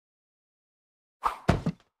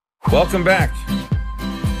Welcome back.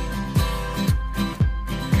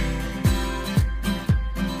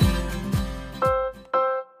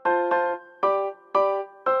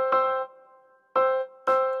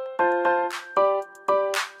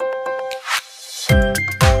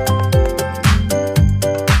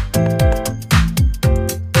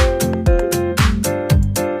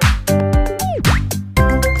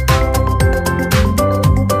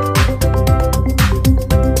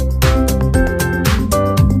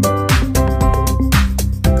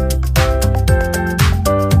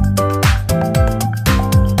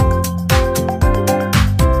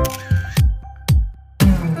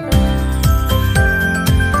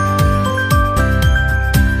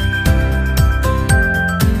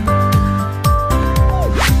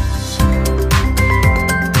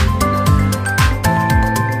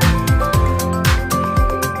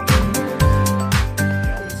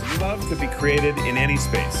 Created in any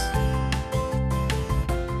space.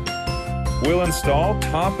 We'll install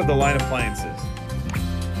top-of-the-line appliances.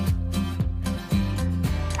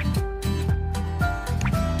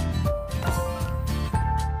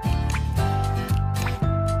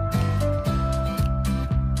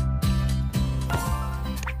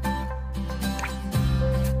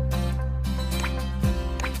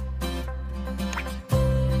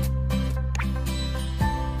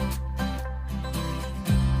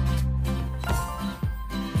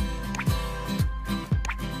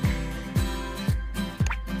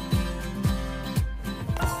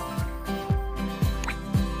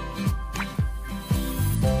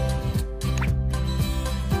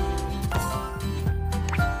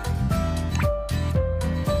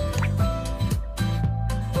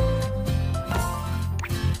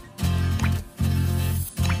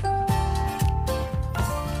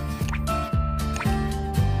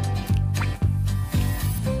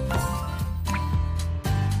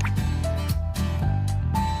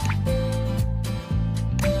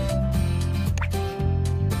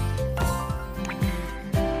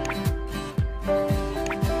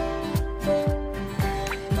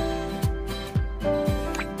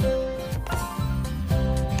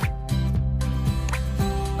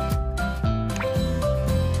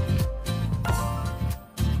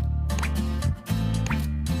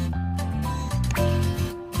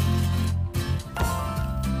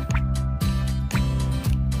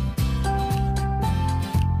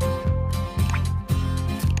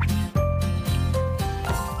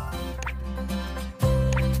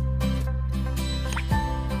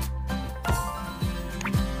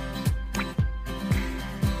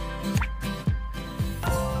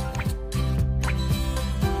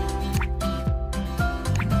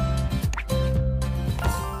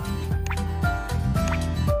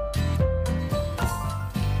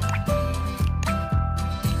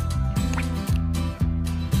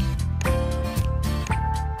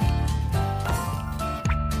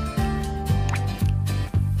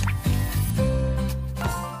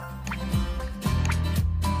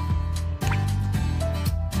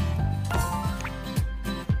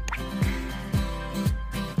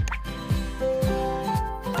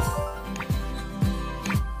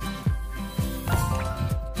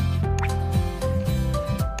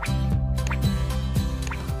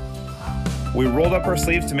 We rolled up our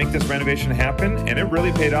sleeves to make this renovation happen, and it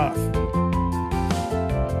really paid off.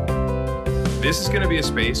 This is going to be a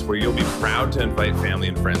space where you'll be proud to invite family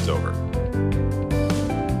and friends over.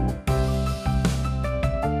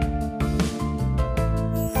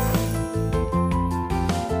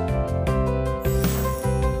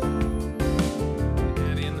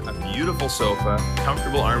 Add in a beautiful sofa,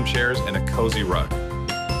 comfortable armchairs, and a cozy rug.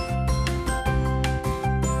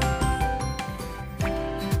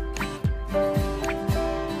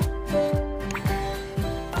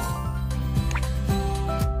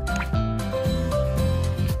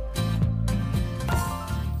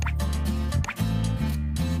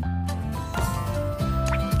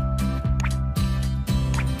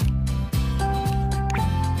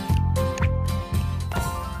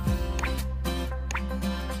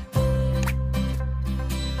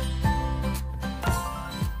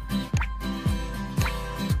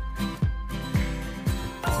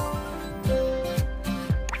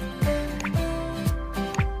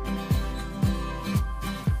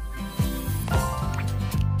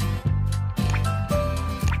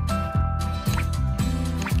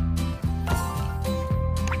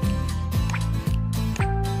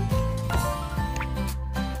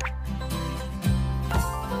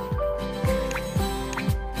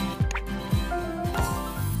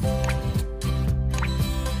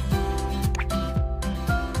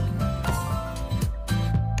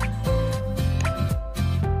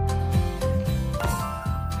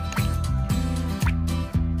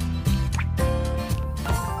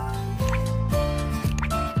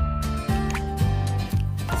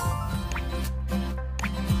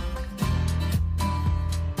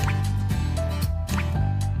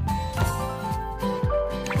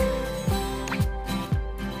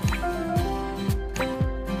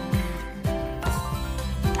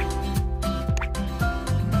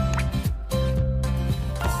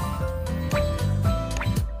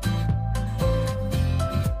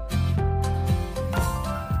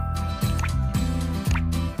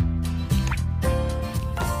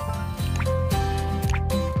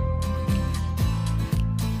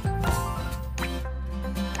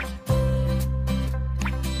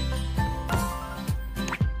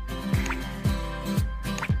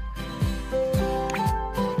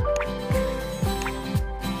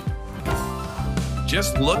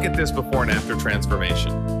 Just look at this before and after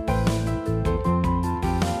transformation.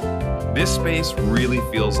 This space really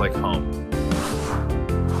feels like home.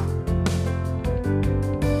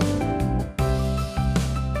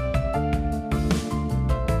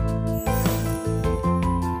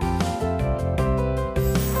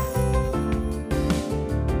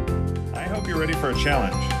 I hope you're ready for a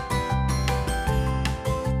challenge.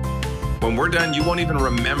 When we're done, you won't even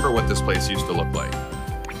remember what this place used to look like.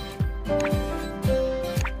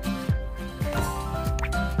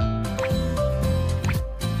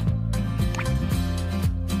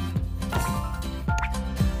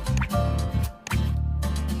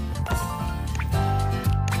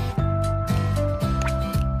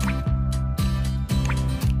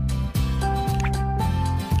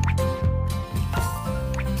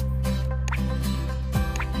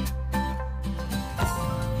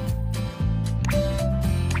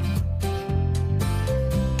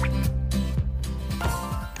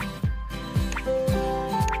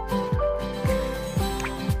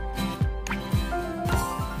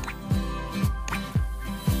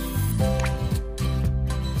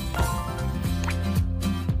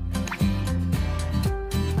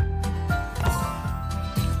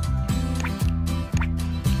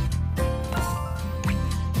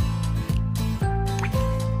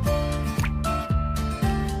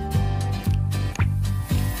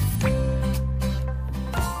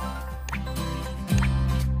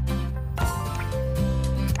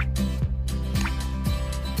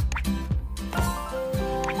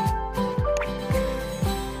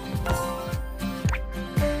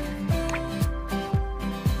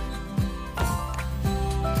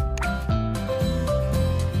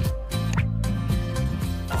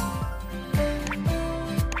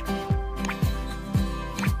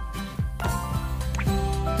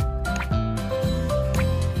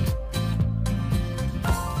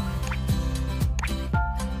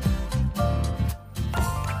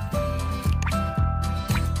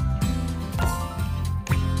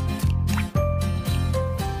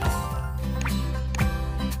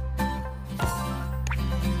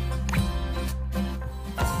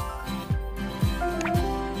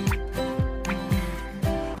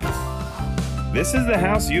 This is the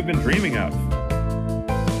house you've been dreaming of.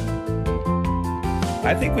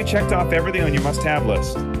 I think we checked off everything on your must-have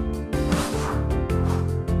list.